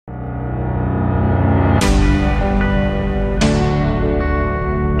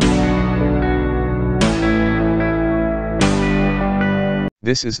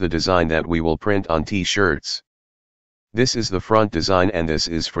This is the design that we will print on t-shirts. This is the front design and this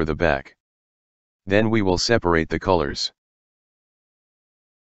is for the back. Then we will separate the colors.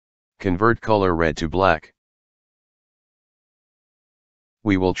 Convert color red to black.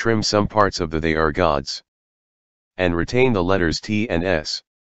 We will trim some parts of the "They Are Gods" and retain the letters T and S.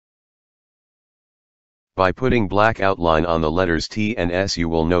 By putting black outline on the letters T and S, you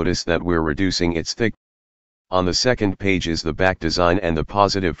will notice that we're reducing its thickness. On the second page is the back design and the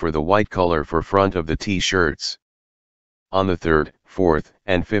positive for the white color for front of the t-shirts. On the third, fourth,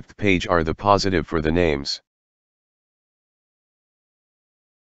 and fifth page are the positive for the names.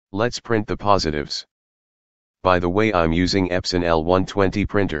 Let's print the positives. By the way, I'm using Epson L120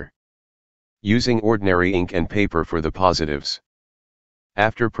 printer. Using ordinary ink and paper for the positives.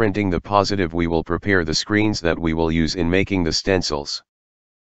 After printing the positive, we will prepare the screens that we will use in making the stencils.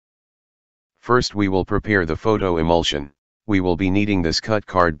 First we will prepare the photo emulsion. We will be needing this cut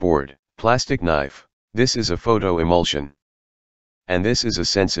cardboard, plastic knife. This is a photo emulsion. And this is a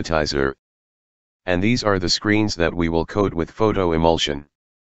sensitizer. And these are the screens that we will coat with photo emulsion.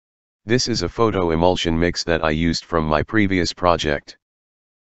 This is a photo emulsion mix that I used from my previous project.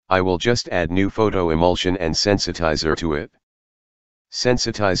 I will just add new photo emulsion and sensitizer to it.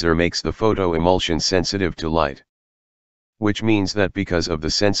 Sensitizer makes the photo emulsion sensitive to light. Which means that because of the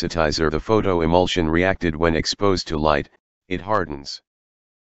sensitizer, the photo emulsion reacted when exposed to light, it hardens.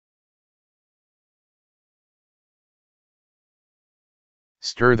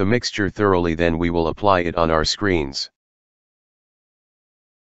 Stir the mixture thoroughly, then we will apply it on our screens.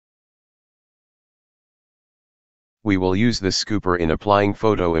 We will use this scooper in applying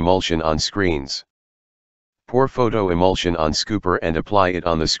photo emulsion on screens. Pour photo emulsion on scooper and apply it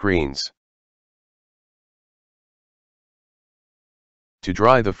on the screens. To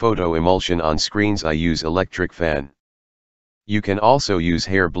dry the photo emulsion on screens, I use electric fan. You can also use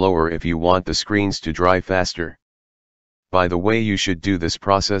hair blower if you want the screens to dry faster. By the way, you should do this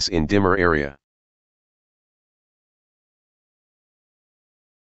process in dimmer area.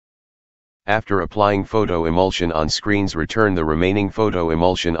 After applying photo emulsion on screens, return the remaining photo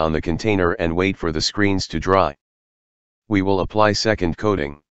emulsion on the container and wait for the screens to dry. We will apply second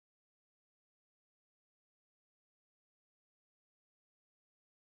coating.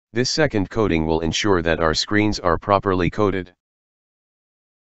 This second coating will ensure that our screens are properly coated.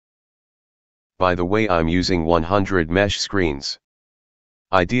 By the way, I'm using 100 mesh screens.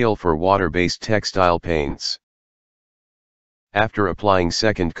 Ideal for water-based textile paints. After applying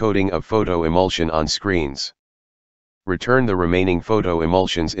second coating of photo emulsion on screens, return the remaining photo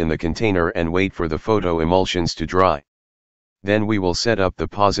emulsions in the container and wait for the photo emulsions to dry. Then we will set up the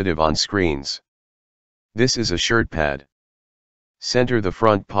positive on screens. This is a shirt pad. Center the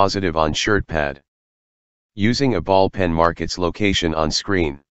front positive on shirt pad. Using a ball pen, mark its location on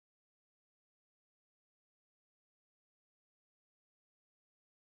screen.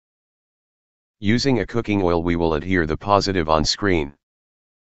 Using a cooking oil, we will adhere the positive on screen.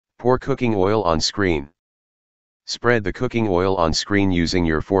 Pour cooking oil on screen. Spread the cooking oil on screen using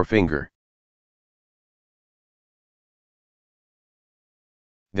your forefinger.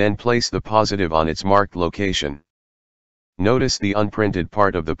 Then place the positive on its marked location. Notice the unprinted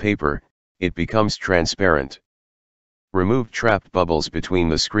part of the paper, it becomes transparent. Remove trapped bubbles between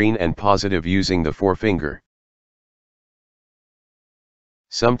the screen and positive using the forefinger.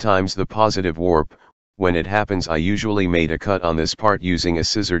 Sometimes the positive warp. When it happens, I usually made a cut on this part using a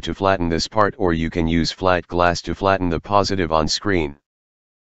scissor to flatten this part, or you can use flat glass to flatten the positive on screen.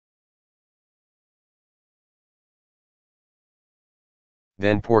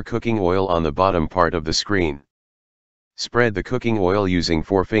 Then pour cooking oil on the bottom part of the screen. Spread the cooking oil using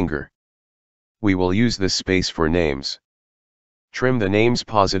forefinger. We will use this space for names. Trim the names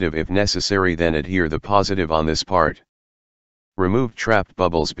positive if necessary, then adhere the positive on this part. Remove trapped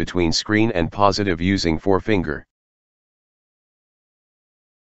bubbles between screen and positive using forefinger.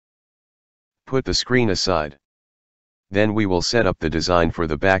 Put the screen aside. Then we will set up the design for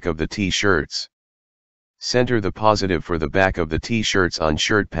the back of the t-shirts. Center the positive for the back of the t-shirts on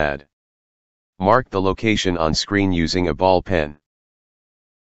shirt pad. Mark the location on screen using a ball pen.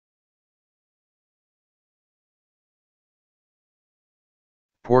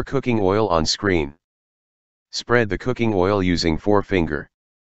 Pour cooking oil on screen. Spread the cooking oil using forefinger.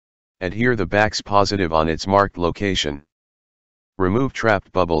 Adhere the back's positive on its marked location. Remove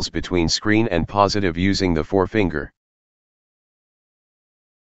trapped bubbles between screen and positive using the forefinger.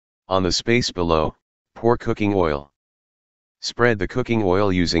 On the space below, pour cooking oil. Spread the cooking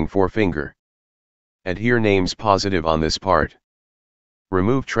oil using forefinger. Adhere names positive on this part.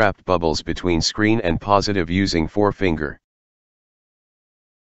 Remove trapped bubbles between screen and positive using forefinger.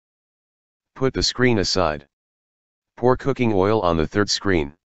 Put the screen aside. Pour cooking oil on the third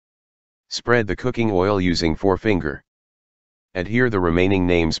screen. Spread the cooking oil using forefinger. Adhere the remaining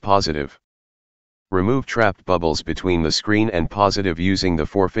names positive. Remove trapped bubbles between the screen and positive using the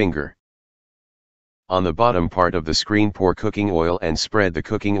forefinger. On the bottom part of the screen pour cooking oil and spread the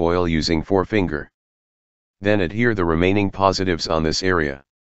cooking oil using forefinger. Then adhere the remaining positives on this area.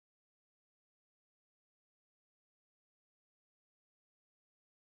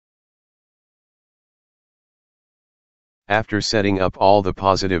 After setting up all the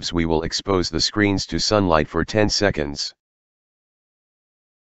positives, we will expose the screens to sunlight for 10 seconds.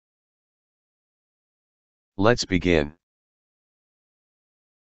 Let's begin.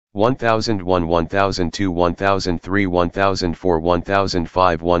 1001, 1002, 1003, 1004,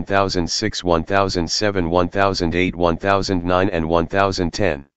 1005, 1006, 1007, 1008, 1009 and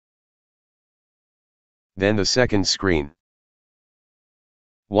 1010. Then the second screen.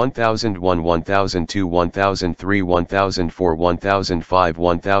 1001, 1002, 1003, 1004, 1005,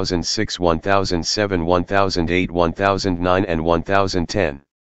 1006, 1007, 1008, 1009 and 1010.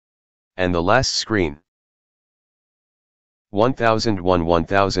 And the last screen. 1001,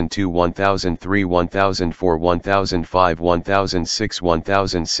 1002, 1003, 1004, 1005, 1006,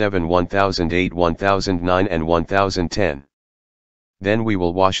 1007, 1008, 1009 and 1010. Then we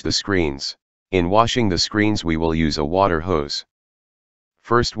will wash the screens. In washing the screens we will use a water hose.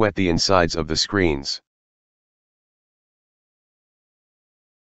 First wet the insides of the screens.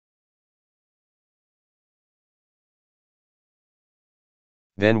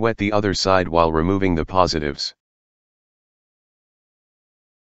 Then wet the other side while removing the positives.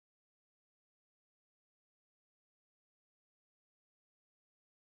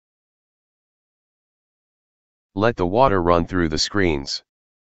 Let the water run through the screens.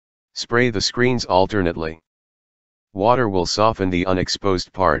 Spray the screens alternately. Water will soften the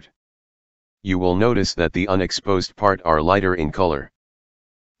unexposed part. You will notice that the unexposed part are lighter in color.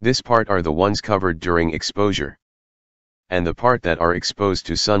 This part are the ones covered during exposure. And the part that are exposed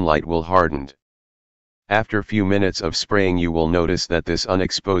to sunlight will hardened. After few minutes of spraying you will notice that this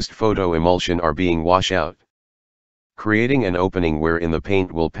unexposed photo emulsion are being washed out, creating an opening wherein the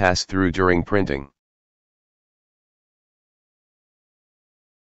paint will pass through during printing.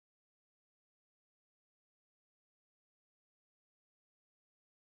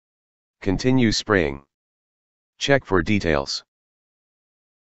 Continue spraying. Check for details.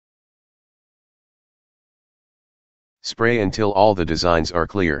 Spray until all the designs are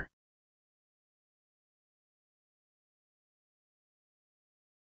clear.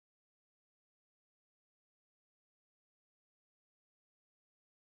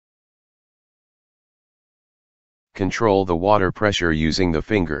 Control the water pressure using the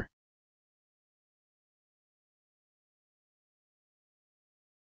finger.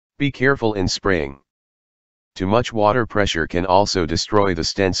 Be careful in spraying. Too much water pressure can also destroy the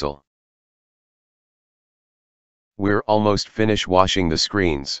stencil. We're almost finished washing the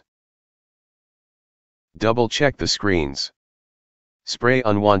screens. Double check the screens. Spray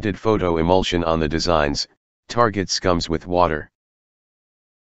unwanted photo emulsion on the designs, target scums with water.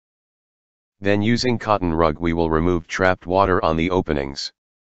 Then using cotton rug we will remove trapped water on the openings.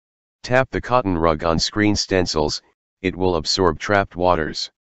 Tap the cotton rug on screen stencils, it will absorb trapped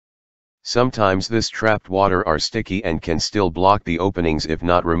waters. Sometimes this trapped water are sticky and can still block the openings if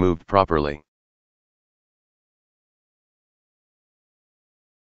not removed properly.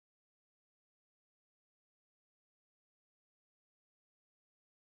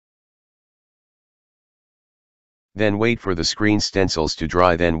 Then wait for the screen stencils to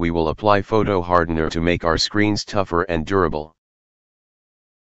dry, then we will apply photo hardener to make our screens tougher and durable.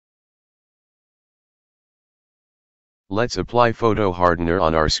 Let's apply photo hardener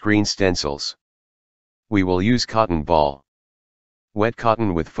on our screen stencils. We will use cotton ball. Wet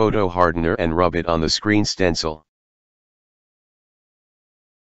cotton with photo hardener and rub it on the screen stencil.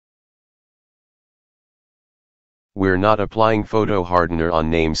 We're not applying photo hardener on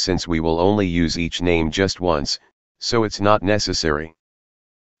names since we will only use each name just once, so it's not necessary.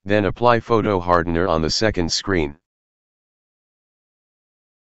 Then apply photo hardener on the second screen.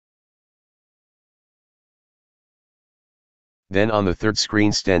 Then on the third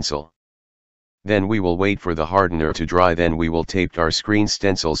screen stencil. Then we will wait for the hardener to dry, then we will tape our screen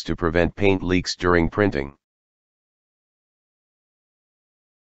stencils to prevent paint leaks during printing.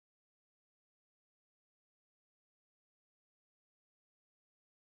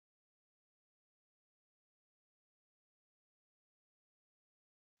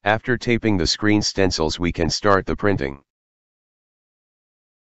 After taping the screen stencils we can start the printing.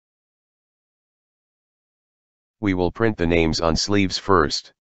 We will print the names on sleeves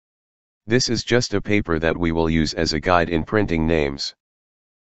first. This is just a paper that we will use as a guide in printing names.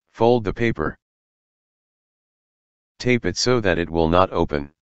 Fold the paper. Tape it so that it will not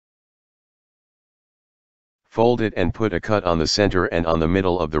open. Fold it and put a cut on the center and on the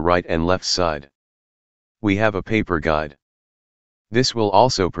middle of the right and left side. We have a paper guide. This will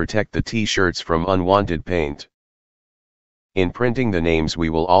also protect the t-shirts from unwanted paint. In printing the names we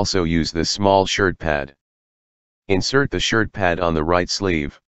will also use this small shirt pad. Insert the shirt pad on the right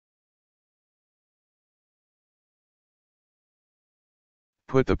sleeve.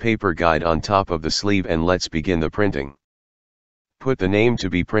 Put the paper guide on top of the sleeve and let's begin the printing. Put the name to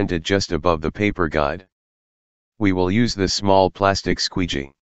be printed just above the paper guide. We will use this small plastic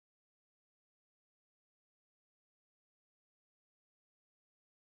squeegee.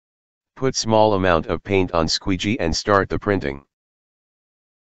 Put small amount of paint on squeegee and start the printing.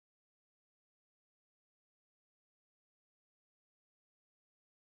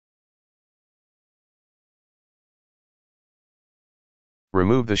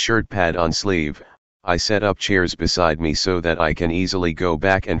 Remove the shirt pad on sleeve. I set up chairs beside me so that I can easily go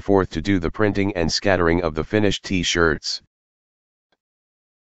back and forth to do the printing and scattering of the finished t-shirts.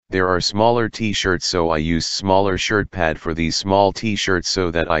 There are smaller t-shirts, so I used smaller shirt pad for these small t-shirts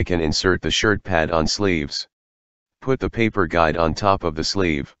so that I can insert the shirt pad on sleeves. Put the paper guide on top of the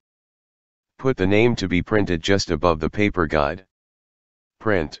sleeve. Put the name to be printed just above the paper guide.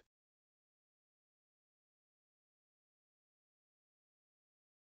 Print.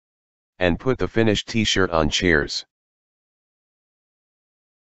 And put the finished t-shirt on chairs.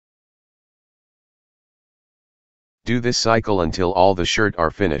 Do this cycle until all the shirt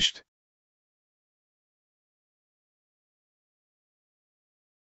are finished.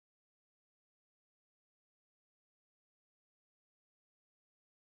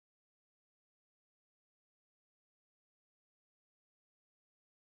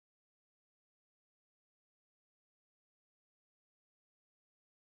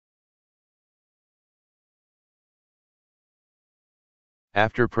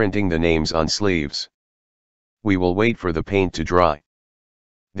 After printing the names on sleeves, we will wait for the paint to dry.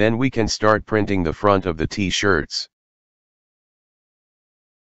 Then we can start printing the front of the t-shirts.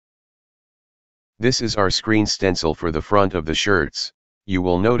 This is our screen stencil for the front of the shirts. You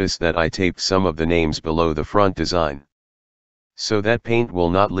will notice that I taped some of the names below the front design, so that paint will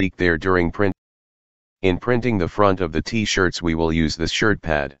not leak there during print. In printing the front of the t-shirts we will use the shirt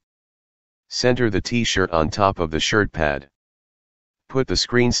pad. Center the t-shirt on top of the shirt pad. Put the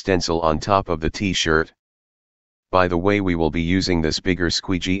screen stencil on top of the t-shirt. By the way, we will be using this bigger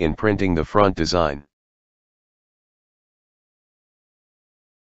squeegee in printing the front design.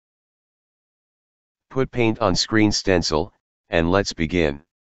 Put paint on screen stencil, and let's begin.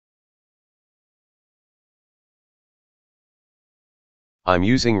 I'm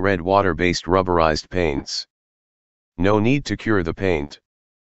using red water-based rubberized paints. No need to cure the paint.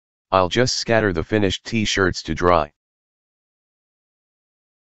 I'll just scatter the finished t-shirts to dry.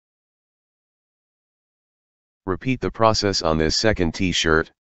 Repeat the process on this second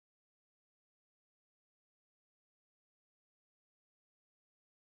t-shirt.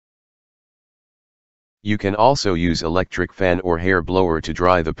 You can also use electric fan or hair blower to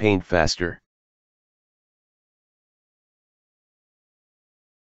dry the paint faster.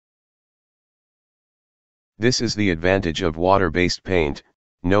 This is the advantage of water-based paint,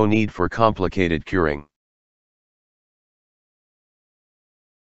 no need for complicated curing.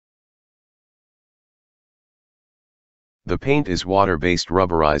 The paint is water-based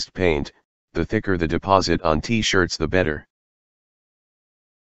rubberized paint. The thicker the deposit on t-shirts the better.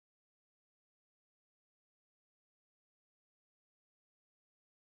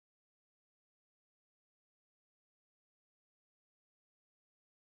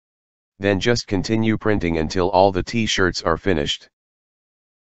 Then just continue printing until all the t-shirts are finished.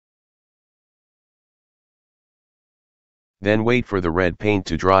 Then wait for the red paint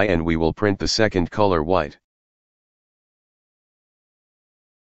to dry and we will print the second color white.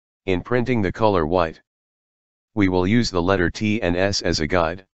 In printing the color white, we will use the letter T and S as a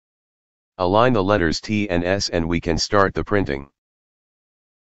guide. Align the letters T and S and we can start the printing.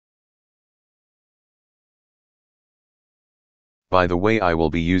 By the way, I will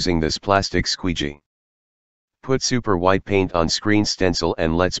be using this plastic squeegee. Put super white paint on screen stencil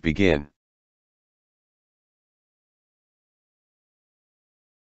and let's begin.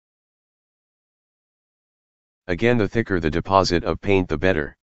 Again, the thicker the deposit of paint the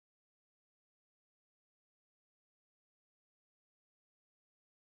better.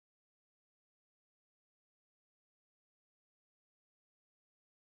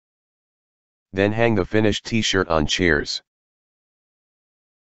 Then hang the finished t-shirt on chairs.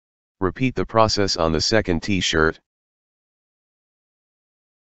 Repeat the process on the second t-shirt.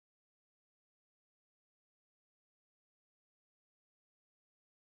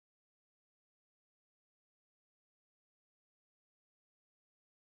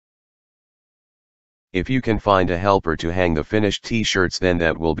 If you can find a helper to hang the finished t-shirts, then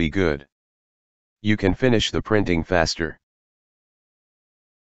that will be good. You can finish the printing faster.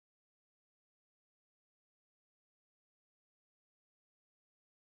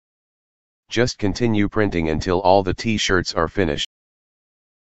 Just continue printing until all the t-shirts are finished.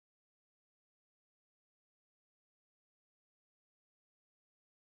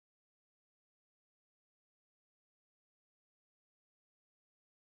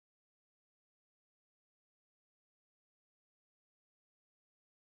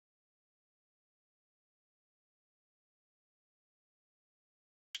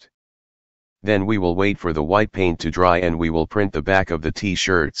 Then we will wait for the white paint to dry and we will print the back of the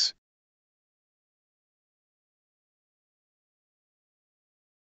t-shirts.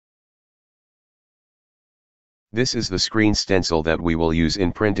 This is the screen stencil that we will use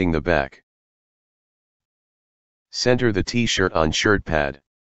in printing the back. Center the t-shirt on shirt pad.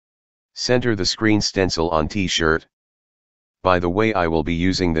 Center the screen stencil on t-shirt. By the way, I will be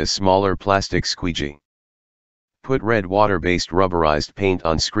using this smaller plastic squeegee. Put red water-based rubberized paint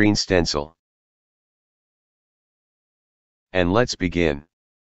on screen stencil. And let's begin.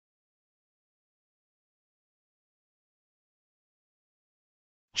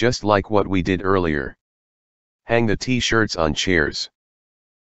 Just like what we did earlier. Hang the t-shirts on chairs.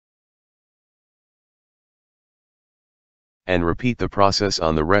 And repeat the process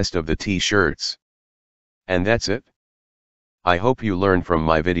on the rest of the t-shirts. And that's it. I hope you learned from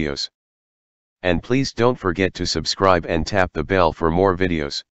my videos. And please don't forget to subscribe and tap the bell for more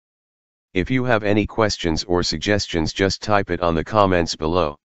videos. If you have any questions or suggestions, just type it on the comments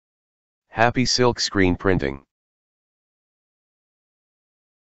below. Happy silk screen printing!